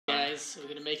guys. We're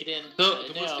gonna make it in. So,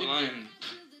 du musst now. in.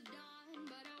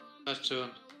 Passt schon.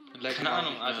 Keine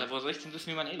Ahnung, Alter. Woher soll ich denn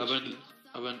wissen, wie man Elo spielt?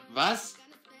 Aber was?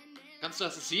 Kannst du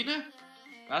Assassine?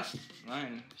 Was?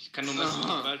 Nein. Ich kann nur messen, wie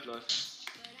Wald läuft.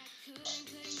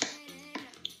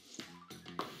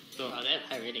 So. Oh, they have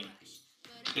high rating.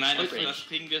 Nein, das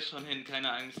kriegen wir schon hin.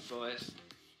 Keine Angst, Boys.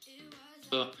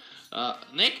 So,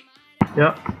 Nick?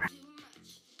 Yeah.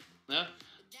 Yeah?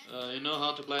 You know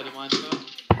how to play the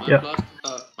Minecraft? Yeah.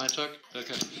 Minecraft?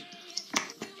 Okay.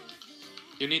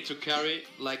 You need to carry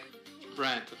like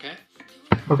Brand, okay?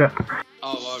 Okay.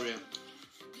 Oh, warrior.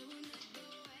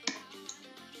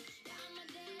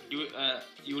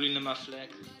 Juli, nimm mal Flag.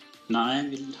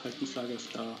 Nein, wir halten Flagge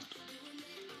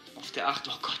Auf der 8,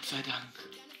 oh Gott sei Dank.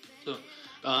 So,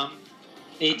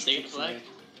 8 Take flag.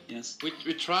 Yes. we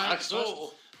try.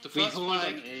 The We first hold on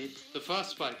spike. 8. The first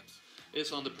spike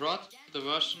is on the prod. The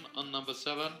version on number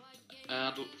 7,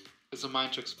 and it's a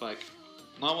Mindtrick spike.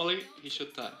 Normally, he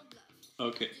should die.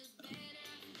 Okay.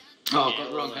 Oh, Yeah,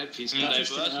 got wrong headpiece. And That's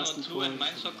diversion the on 2 and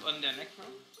Mindstock on their necro?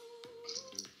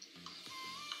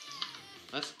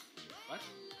 Was? What?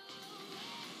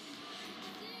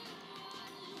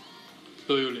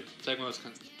 So, Juli, zeig mal, was du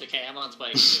kannst. Okay, I'm on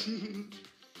spike.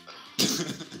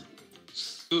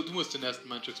 Du musst den ersten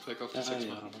Mindtrick spike auf die 6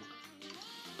 machen.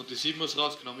 Und die 7 muss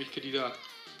rausgenommen, ich krieg die da.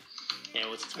 Yeah,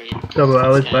 what's the target? Double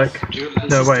L is back.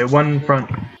 No, wait, one front.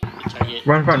 Target.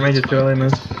 One front range is too early,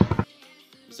 man.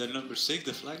 Is that number 6,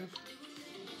 the flag?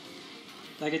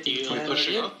 Flag it Do you in want to push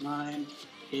it 10, up? 9,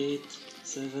 8,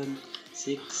 7,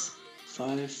 6,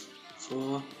 5,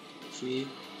 4, 3,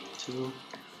 2,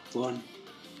 1.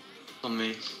 On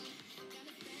me.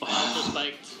 Also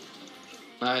spiked.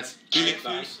 Nice.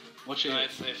 Watch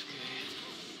Nice, AFK.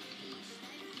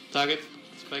 Target,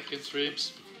 spike in 3,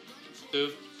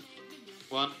 2,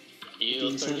 1.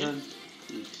 You 7.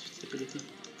 Stability.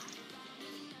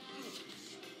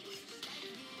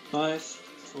 5,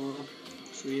 4,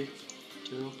 3,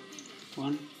 2,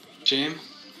 1. Jam.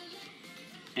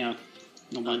 Ja,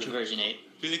 no on mind. version 8.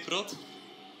 Will ik rot?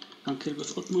 Can kill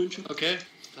with hot mind. Okay,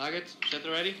 target, set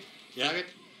ready. Yeah. Target,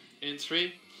 in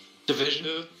 3, Division.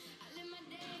 2,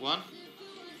 1.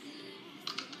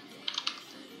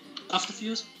 After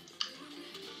fuse.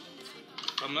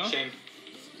 Komm noch? Shame.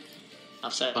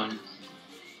 Offset. Fine.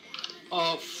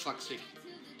 Oh, fuck's sake.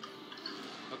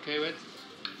 Okay, wait.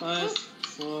 5,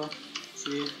 4,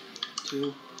 3,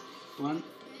 2, 1.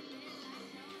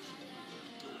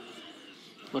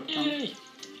 What down?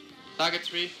 Target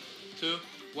 3, 2,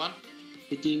 1.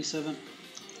 Hitting 7.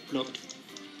 Blocked.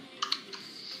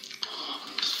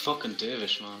 It's fucking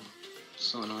Davish, man.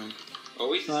 So annoying.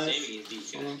 Always the 5, same as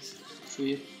these 4, guys.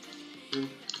 3, 2,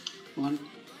 1.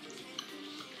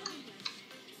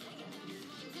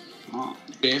 Oh,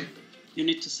 Jam. you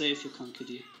need to save your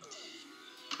conky.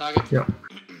 Target. Yeah.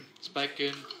 Spike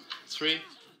in 3,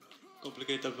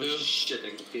 Complicated 2, Shit,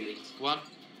 I'm feeling. 1.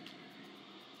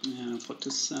 Yeah, for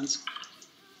this sense.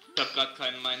 Ich hab grad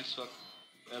keinen Mindstock.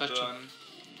 Reicht schon.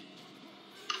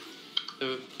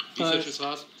 Burn. Research is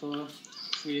raus. 4,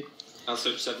 3, I'll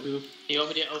search 7. 2. You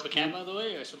want me to open cam by the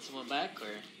way, or send someone back,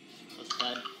 or what's the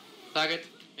plan? Target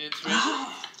in 3,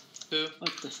 2,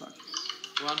 What the fuck?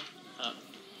 1. Oh,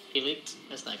 he leaked.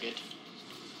 That's not good.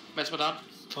 Mess mal down.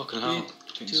 Fucking hell.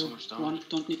 3, Doing so 2, much damage. 1.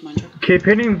 Don't need mind check. Keep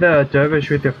hitting the dervish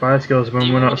with your fire skills Do when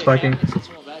you we're want not me to cam spiking. and send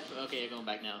someone back? Okay, you're going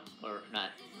back now, or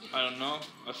not? I don't know.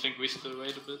 I think we still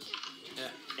wait a bit. Yeah.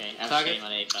 Okay, I have Target. shame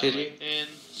on 8 by the way. In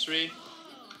 3,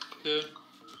 2,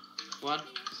 1.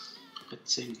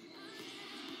 Let's see.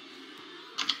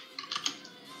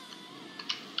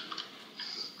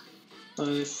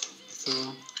 Five,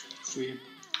 4, 3,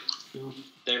 2,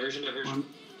 Diversion. 1.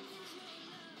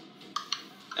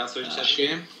 I'll search 7.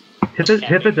 Jam.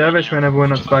 Hit the dervish whenever we're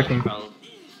not spiking.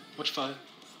 Watch 5.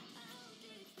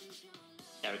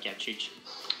 Yeah, we captured.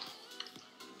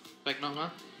 Spike nochmal.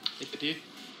 Nicht für die.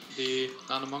 Die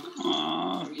Nanomonk.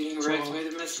 Oh, I'm getting 4, right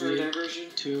with the miss for 3,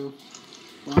 diversion. 2,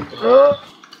 1.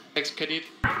 Ex-Kadit.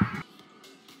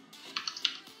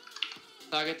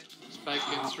 Target. Spike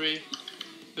in 3,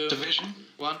 2, Division.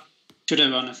 1. Should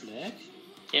I run a flag?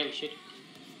 Yeah, we should.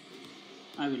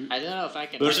 I will. I don't know if I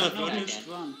can. Where's I that don't know if I bonus?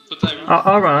 can. Run. Should I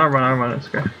run? I'll run, it's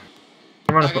okay.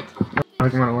 I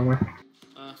can run a long way.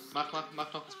 Mach noch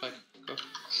einen Spike. Go.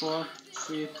 4,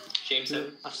 3, Shame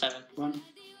 7. Off 7. 1.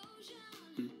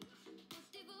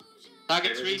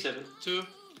 Target Diversion 3, 7. 2,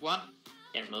 1.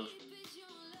 Can't move.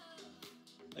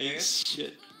 Yes.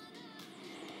 Shit.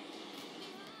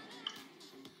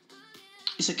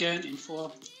 Is again in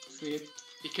 4, 3.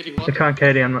 Ich kill die I Bot. can't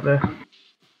KD, I'm not there.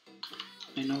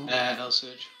 I know. L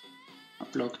surge. I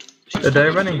blocked. Are they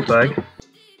running flag?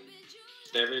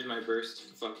 Devil, my burst.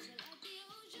 Fuck.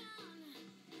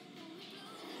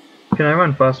 Can I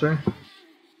run faster?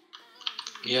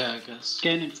 Yeah, I guess.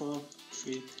 Scan in 4,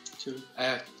 3, 2.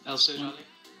 Elsa, Johnny.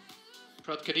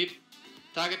 Prot Kadid.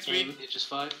 Target 3, Aegis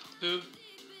 5. 2,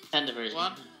 And the version.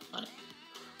 1.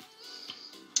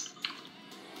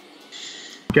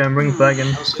 Okay, I'm bringing flag in.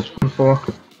 Elsa, On 4.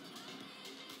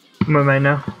 I'm on main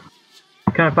now.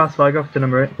 Can I pass flag off to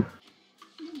number 8?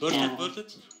 Burst Yeah. it, burst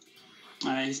it.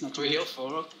 He's not 3 heal,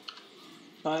 4 up.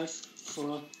 5,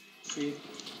 4, 3,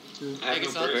 2. I have Take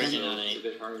us no out. burst, Burn it so on it's a eight.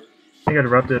 bit hard. I got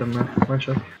erupted on that. One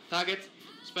shot. Target.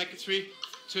 Spectre 3,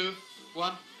 2,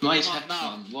 1. Nice Come on, hack,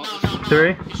 now. man. What No, the no, no.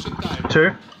 3, He should die. 2,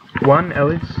 1,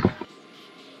 Ellie's.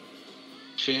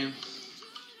 Shame.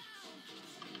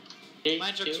 3,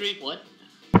 Mind Shock 2, 3. 1.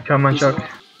 Come on, Chuck.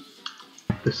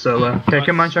 This is so low. Okay,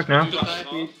 come on, Chuck now. Should die.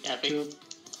 3, Yeah, big. 2,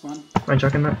 1. Mind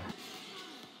Chuck in that.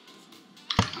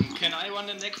 Can I run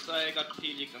the next? I got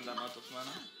P-League and I'm out of mana.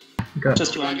 Got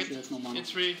Just run Target if you have no mana. In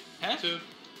 3, Huh? 2,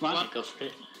 1. 1. Go for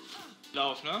it.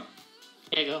 Lauf, ne?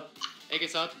 Here you go. Egg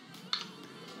is out.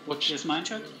 Watch Here's mine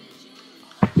check.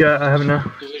 Yeah, I have it now.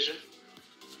 division.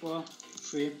 4,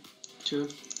 3, 2.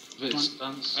 With One.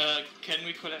 stuns. Can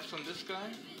we collect from this guy?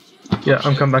 Yeah,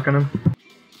 I'm coming back on him.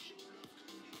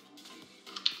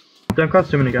 Don't cross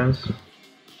too many guys.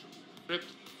 Ripped.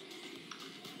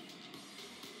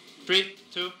 3,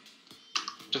 2.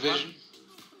 Division.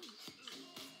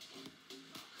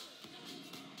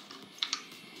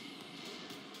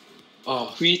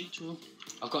 Oh, 3, 2.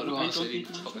 I've got no I answer. don't need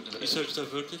mine. Fucking division. Research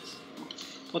diverted.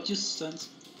 What use stands?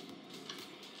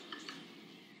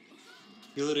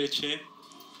 Heal rage.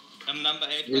 I'm number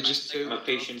 8. Aegis 2. My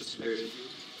patience.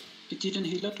 You didn't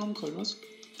heal that one, Colvas?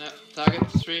 Yeah, target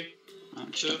 3,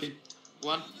 I'm 2, stopping.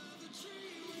 1.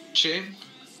 Shame.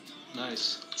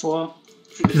 Nice. 4.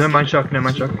 No mind shock, no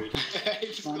mind shock. He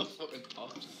just got fucking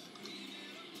popped.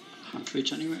 Can't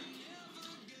reach anywhere.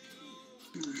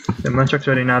 Yeah, mind shock's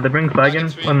ready now. They bring flag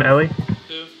in on Ellie.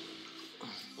 2,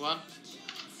 1.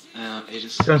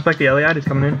 Aegis. Don't expect the Ellie out, he's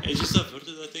coming in. Aegis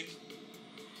diverted, I think.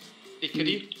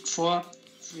 Ikari. 4,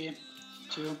 3,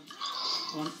 2,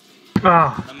 1.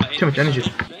 Ah, Number 8. too much energy.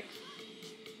 Back.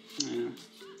 Yeah.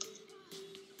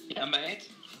 Number 8.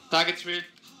 Target 3,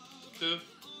 2,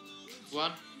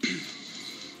 1.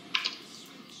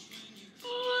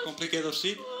 Complicated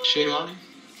C. Shame on him.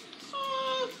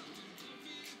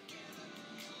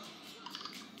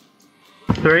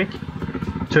 3,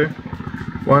 2,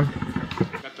 1.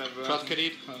 Got the Trust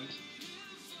Kadid.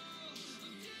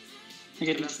 I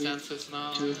get in Last 3. stances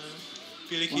now. 2.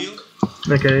 Feel One. heal.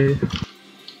 Okay.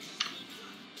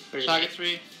 Target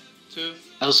 3, 2,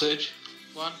 Elsage.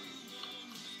 1.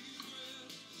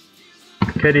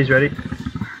 Katie's ready.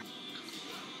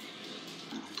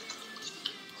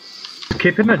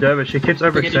 Keep hitting her dervish, she keeps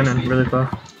overextending really far.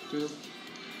 2,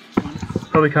 1.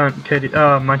 Probably can't Katie.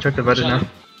 Mind shock diverted now.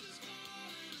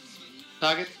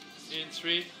 Target in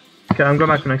 3, Okay, I'm going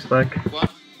back to next flag. 1.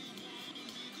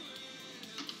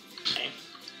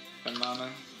 Kein Mana.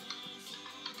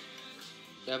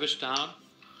 Dervish down.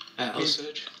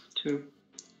 Elsage. 2,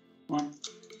 1.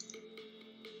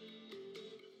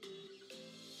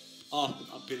 Oh,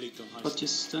 I'm billig them. What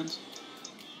use stands?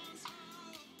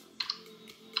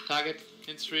 Target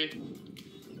in 3,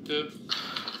 2,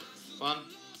 1.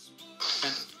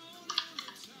 And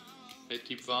a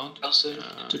deep wound. Elsage.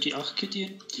 Tut die auch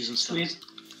Kitty? Diesen 3, Stuns.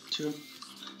 2,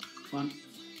 1.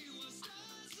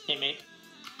 Hey, mate.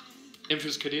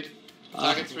 Infuse Kadid.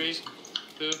 Target 3,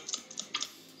 2,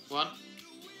 1.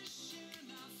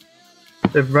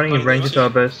 They're running in range into our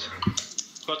base.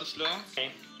 Squad is low.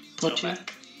 Okay. What Go you?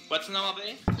 back. What's the number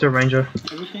 8? It's a ranger.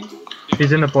 Everything?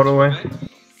 He's in the portal way.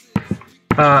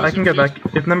 I can go back.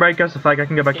 If number 8 goes to flag, I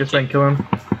can go back this way and kill him.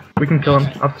 We can kill him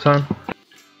after time.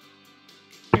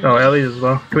 Oh, Ellie as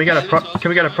well. Can we get a prot? Can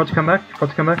we get a prot to come back? Prot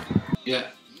to come back. Yeah.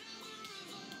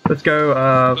 Let's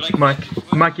go,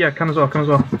 Mike. Mike, yeah, come as well. Come as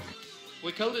well.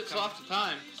 We killed it so after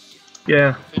time.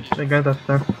 Yeah, Finish. they're going after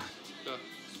time. Go.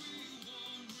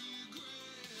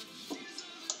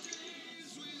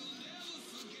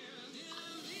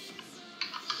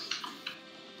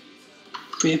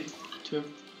 3, 2.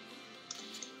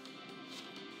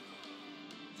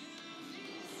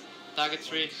 Target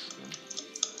 3,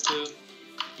 2,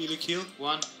 Feel kill.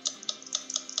 1.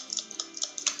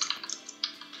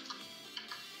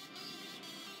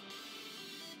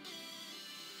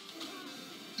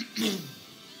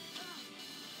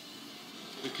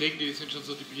 Wir kriegen die, sind schon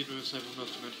so debil, wir müssen einfach nur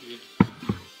auf die Mönche gehen.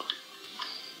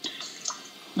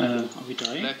 Are we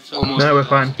dying? Black Top. Almost. No, we're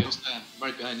fine. Almost there.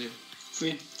 Right behind you.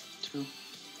 3, 2,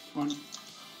 1.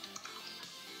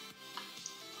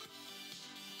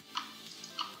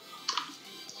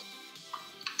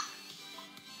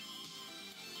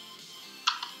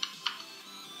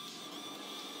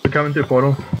 They're coming through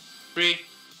portal. 3,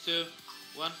 2,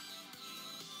 1.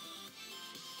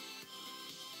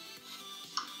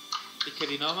 Ikke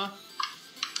de nummer.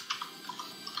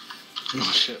 No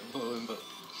shit, but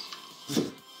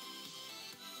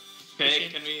Okay,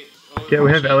 can we... Yeah,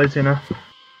 we have Ellie's here now.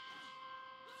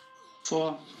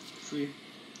 4, 3.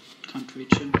 Can't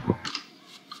reach him.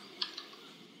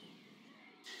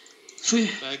 3,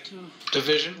 Back. 2,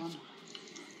 division. 1.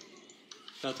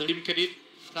 Shelter. Team Kadit.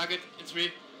 Target in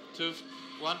 3, 2,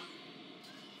 1.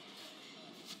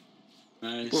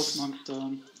 Both Nice. monks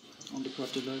down. Only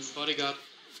Prot alive. Bodyguard.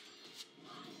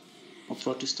 Or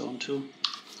Prot is down too.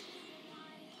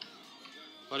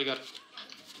 Bodyguard.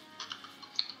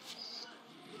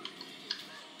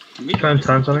 Can we Try and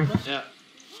time something. Yeah.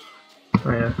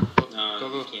 Oh yeah. No, Go,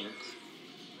 go. you can't.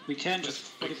 We can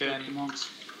just We body can. the monks.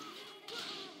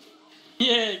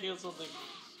 Yeah, kill something.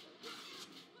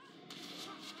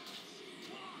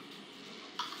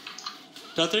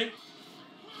 Shelter.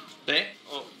 Stay?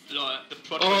 Oh, lol, the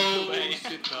prot Oh, went away.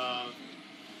 shit.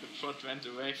 The prot went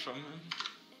away from him.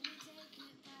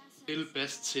 Til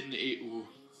bedst siden EU.